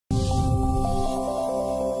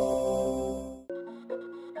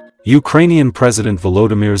Ukrainian President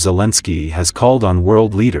Volodymyr Zelenskiy has called on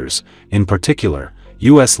world leaders, in particular,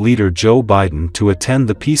 U.S. leader Joe Biden, to attend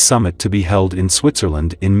the peace summit to be held in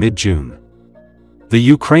Switzerland in mid-June. The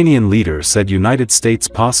Ukrainian leader said United States'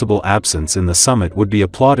 possible absence in the summit would be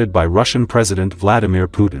applauded by Russian President Vladimir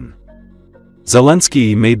Putin.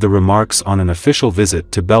 Zelensky made the remarks on an official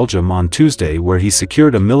visit to Belgium on Tuesday, where he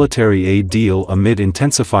secured a military aid deal amid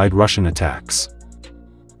intensified Russian attacks.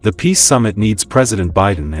 The peace summit needs President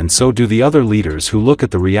Biden, and so do the other leaders who look at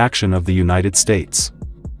the reaction of the United States.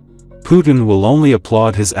 Putin will only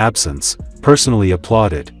applaud his absence, personally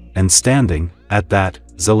applauded, and standing at that,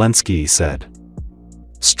 Zelensky said.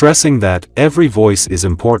 Stressing that every voice is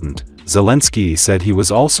important, Zelensky said he was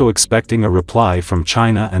also expecting a reply from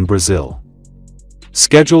China and Brazil.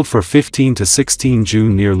 Scheduled for 15 to 16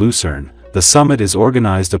 June near Lucerne, the summit is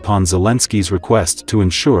organized upon Zelensky's request to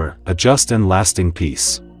ensure a just and lasting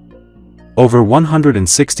peace. Over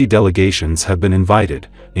 160 delegations have been invited,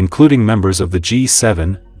 including members of the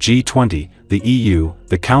G7, G20, the EU,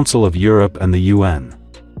 the Council of Europe and the UN.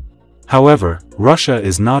 However, Russia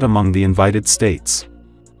is not among the invited states.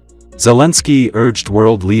 Zelensky urged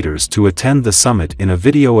world leaders to attend the summit in a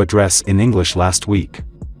video address in English last week.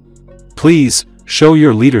 "Please, show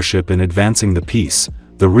your leadership in advancing the peace,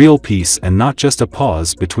 the real peace, and not just a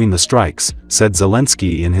pause between the strikes," said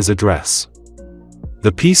Zelensky in his address.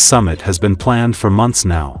 The peace summit has been planned for months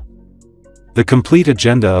now. The complete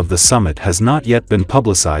agenda of the summit has not yet been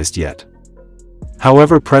publicized yet.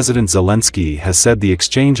 However, President Zelensky has said the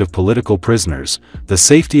exchange of political prisoners, the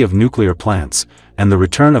safety of nuclear plants, and the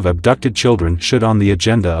return of abducted children should on the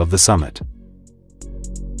agenda of the summit.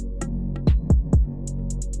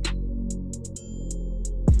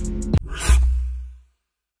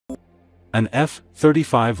 An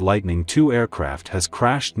F-35 Lightning II aircraft has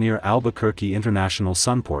crashed near Albuquerque International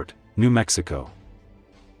Sunport, New Mexico.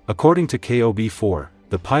 According to KOB4,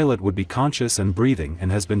 the pilot would be conscious and breathing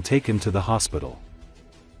and has been taken to the hospital.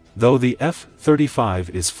 Though the F-35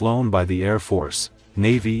 is flown by the Air Force,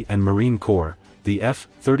 Navy and Marine Corps, the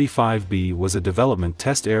F-35B was a development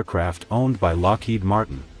test aircraft owned by Lockheed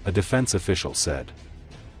Martin, a defense official said.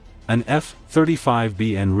 An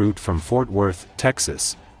F-35B en route from Fort Worth,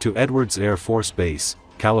 Texas, to Edwards Air Force Base,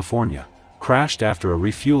 California, crashed after a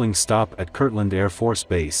refueling stop at Kirtland Air Force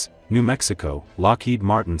Base, New Mexico, Lockheed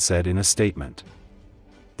Martin said in a statement.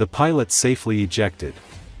 The pilot safely ejected.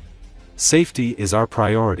 "Safety is our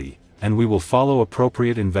priority, and we will follow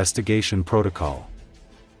appropriate investigation protocol."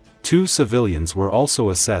 2 civilians were also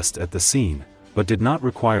assessed at the scene, but did not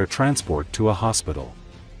require transport to a hospital.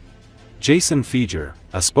 Jason Feger,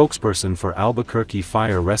 a spokesperson for Albuquerque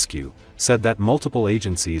Fire Rescue, said that multiple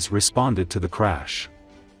agencies responded to the crash.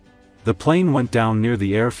 The plane went down near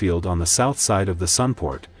the airfield on the south side of the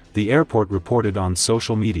Sunport, the airport reported on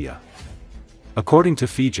social media. According to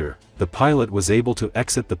Feger, the pilot was able to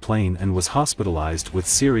exit the plane and was hospitalized with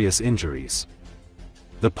serious injuries.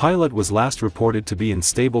 The pilot was last reported to be in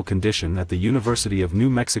stable condition at the University of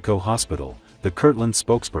New Mexico Hospital, the Kirtland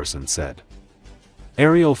spokesperson said.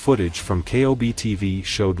 Aerial footage from KOB-TV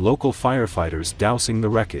showed local firefighters dousing the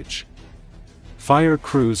wreckage. Fire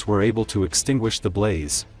crews were able to extinguish the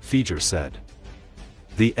blaze, Feger said.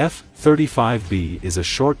 The F-35B is a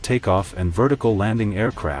short takeoff and vertical landing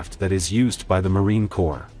aircraft that is used by the Marine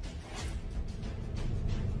Corps.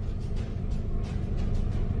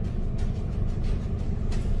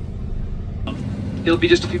 It'll be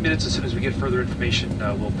just a few minutes. As soon as we get further information,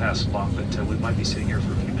 we'll pass along, but we might be sitting here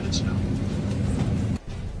for a few minutes now.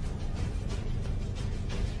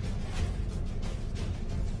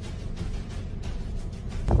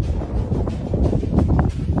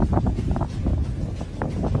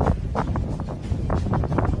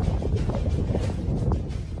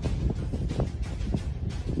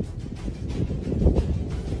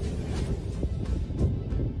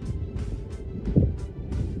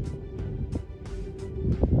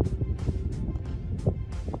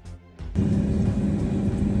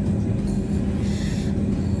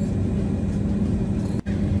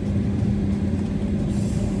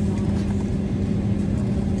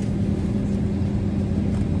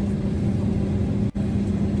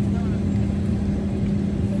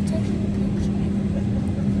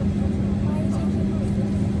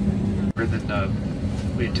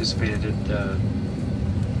 We anticipated it,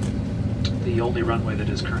 the only runway that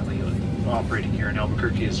is currently operating here in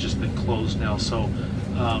Albuquerque has just been closed now, so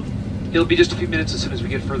it'll be just a few minutes. As soon as we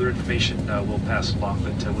get further information, we'll pass along,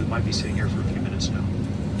 but we might be sitting here for a few minutes now.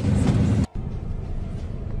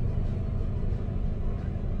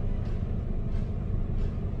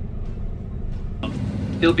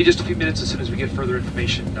 It'll be just a few minutes. As soon as we get further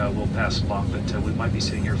information, we'll pass along, but we might be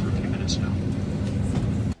sitting here for a few minutes now.